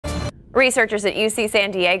Researchers at UC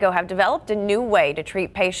San Diego have developed a new way to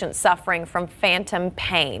treat patients suffering from phantom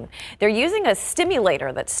pain. They're using a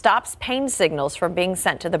stimulator that stops pain signals from being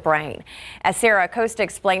sent to the brain. As Sarah Acosta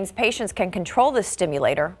explains, patients can control the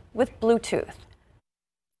stimulator with Bluetooth.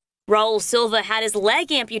 Raul Silva had his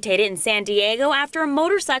leg amputated in San Diego after a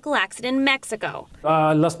motorcycle accident in Mexico.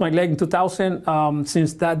 I lost my leg in 2000.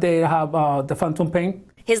 Since that day, I have the phantom pain.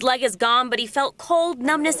 His leg is gone, but he felt cold,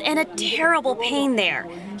 numbness, and a terrible pain there.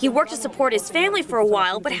 He worked to support his family for a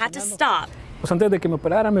while, but had to stop.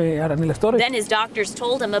 Then his doctors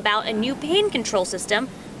told him about a new pain control system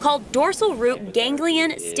called dorsal root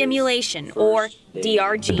ganglion stimulation, or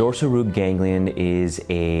DRG. The dorsal root ganglion is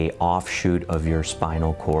an offshoot of your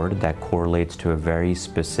spinal cord that correlates to a very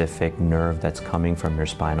specific nerve that's coming from your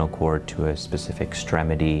spinal cord to a specific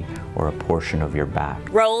extremity or a portion of your back.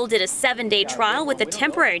 Raul did a 7-day trial with a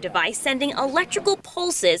temporary device sending electrical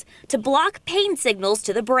pulses to block pain signals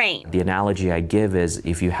to the brain. The analogy I give is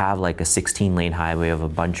if you have like a 16-lane highway of a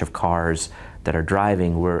bunch of cars that are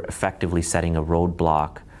driving, we're effectively setting a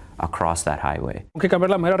roadblock across that highway.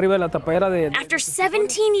 After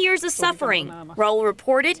 17 years of suffering, Raul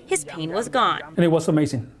reported his pain was gone. And it was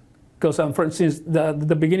amazing because since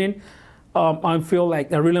the beginning, I feel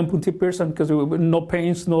like a really amputee person because no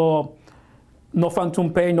pains, no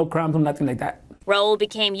phantom pain, no cramps, nothing like that. Raul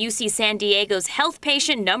became UC San Diego's health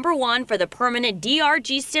patient #1 for the permanent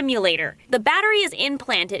DRG stimulator. The battery is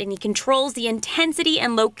implanted and he controls the intensity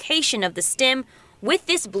and location of the stim with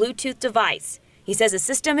this Bluetooth device. He says the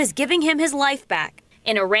system is giving him his life back.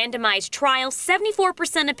 In a randomized trial,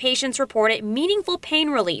 74% of patients reported meaningful pain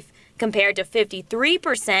relief, compared to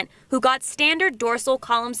 53% who got standard dorsal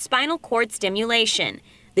column spinal cord stimulation.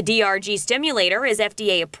 The DRG stimulator is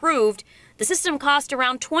FDA approved. The system costs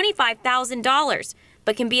around $25,000,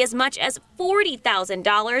 but can be as much as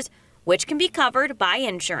 $40,000, which can be covered by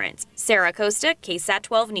insurance. Sarah Acosta, KSAT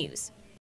 12 News.